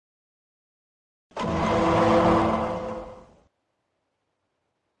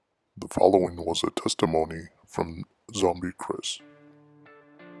following was a testimony from Zombie Chris.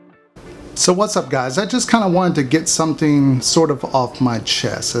 So what's up, guys? I just kind of wanted to get something sort of off my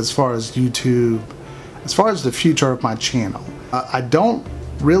chest as far as YouTube, as far as the future of my channel. I don't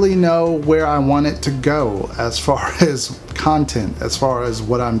really know where I want it to go as far as content, as far as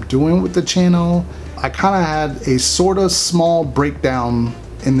what I'm doing with the channel. I kind of had a sort of small breakdown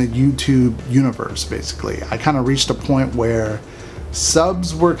in the YouTube universe, basically. I kind of reached a point where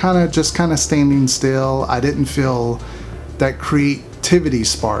subs were kind of standing still. I didn't feel that creativity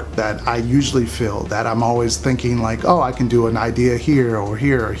spark that I usually feel, that I'm always thinking like, oh, I can do an idea here or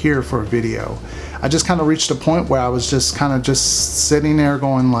here or here for a video. I just kind of reached a point where I was just kind of just sitting there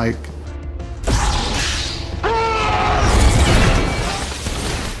going like,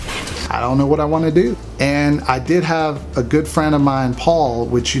 I don't know what I want to do. And I did have a good friend of mine, Paul,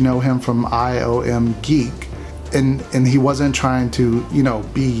 which you know him from IOM Geek, and he wasn't trying to, you know,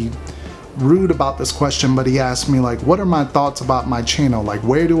 be rude about this question, but he asked me like, what are my thoughts about my channel? Like,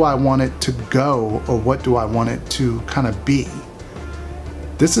 where do I want it to go, or what do I want it to kind of be?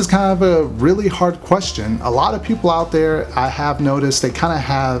 This is kind of a really hard question. A lot of people out there, I have noticed, they kind of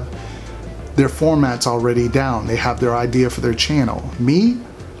have their formats already down. They have their idea for their channel. Me,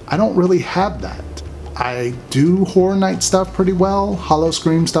 I don't really have that. I do Horror Night stuff pretty well, Hollow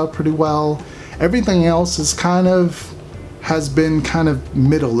Scream stuff pretty well. Everything else is has been kind of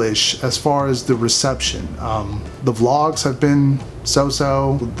middle-ish as far as the reception. The vlogs have been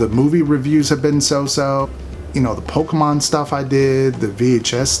so-so, the movie reviews have been so-so. You know, the Pokemon stuff I did, the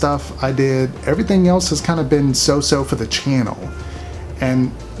VHS stuff I did, everything else has kind of been so-so for the channel.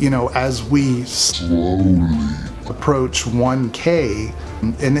 And, you know, as we slowly approach 1K,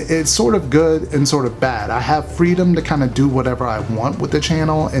 and it's sort of good and sort of bad. I have freedom to kind of do whatever I want with the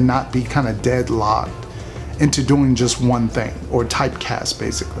channel and not be kind of deadlocked into doing just one thing, or typecast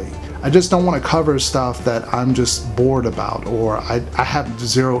basically. I just don't want to cover stuff that I'm just bored about or I have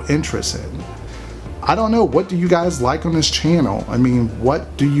zero interest in. I don't know, what do you guys like on this channel? I mean,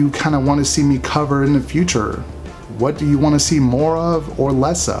 what do you kind of want to see me cover in the future? What do you want to see more of or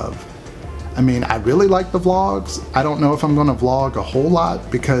less of? I mean, I really like the vlogs. I don't know if I'm going to vlog a whole lot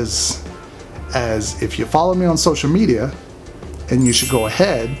because, as if you follow me on social media, and you should go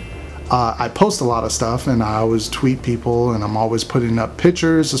ahead, I post a lot of stuff and I always tweet people, and I'm always putting up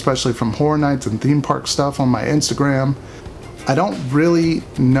pictures, especially from Horror Nights and theme park stuff on my Instagram. I don't really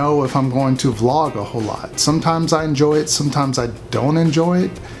know if I'm going to vlog a whole lot. Sometimes I enjoy it, sometimes I don't enjoy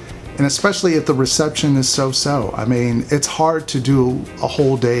it. And especially if the reception is so-so. I mean, it's hard to do a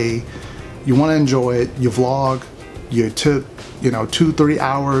whole day. You want to enjoy it, you vlog, you took, you know, 2-3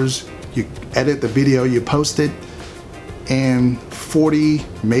 hours, you edit the video, you post it, and 40,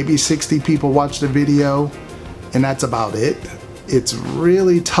 maybe 60 people watch the video, and that's about it. It's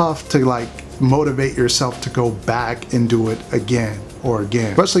really tough to like motivate yourself to go back and do it again or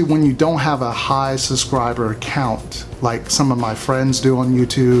again, especially when you don't have a high subscriber count like some of my friends do on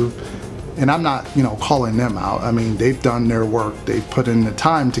YouTube. And I'm not, you know, calling them out. I mean, they've done their work, they've put in the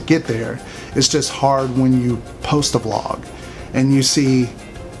time to get there. It's just hard when you post a vlog and you see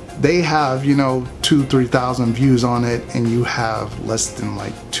they have, you know, 2,000-3,000 views on it and you have less than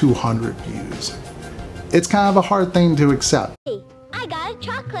like 200 views. It's kind of a hard thing to accept. Hey, I got a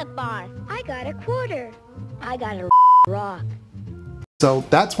chocolate bar. I got a quarter. I got a rock. So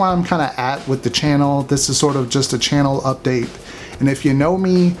that's why I'm kind of at with the channel. This is sort of just a channel update. And if you know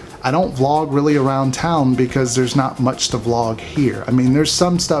me, I don't vlog really around town because there's not much to vlog here. I mean, there's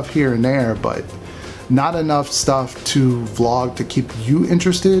some stuff here and there, but not enough stuff to vlog to keep you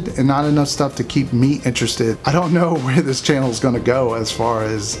interested and not enough stuff to keep me interested. I don't know where this channel is going to go as far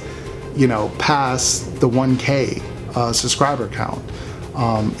as, you know, past the 1K subscriber count.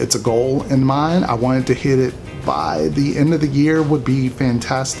 It's a goal in mind. I wanted to hit it by the end of the year would be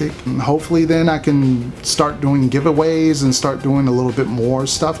fantastic. And hopefully then I can start doing giveaways and start doing a little bit more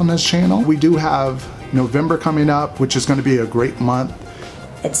stuff on this channel. We do have November coming up, which is going to be a great month.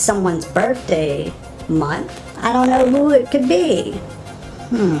 It's someone's birthday month. I don't know who it could be.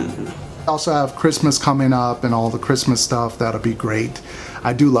 I also have Christmas coming up and all the Christmas stuff. That'll be great.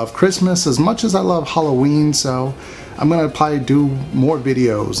 I do love Christmas as much as I love Halloween, so I'm gonna probably do more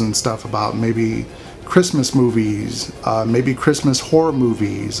videos and stuff about maybe Christmas movies, maybe Christmas horror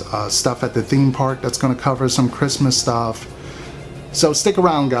movies, stuff at the theme park that's going to cover some Christmas stuff. So stick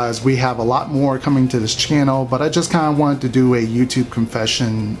around, guys. We have a lot more coming to this channel, but I just kind of wanted to do a YouTube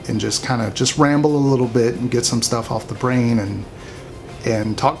confession and just kind of just ramble a little bit and get some stuff off the brain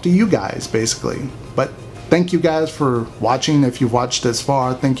and talk to you guys basically. But Thank you guys for watching. If you've watched this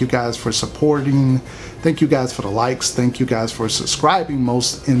far, thank you guys for supporting. Thank you guys for the likes. Thank you guys for subscribing,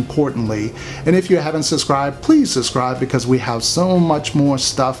 most importantly. And if you haven't subscribed, please subscribe, because we have so much more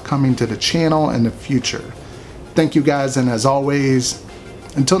stuff coming to the channel in the future. Thank you guys, and as always,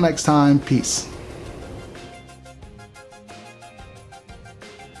 until next time, peace.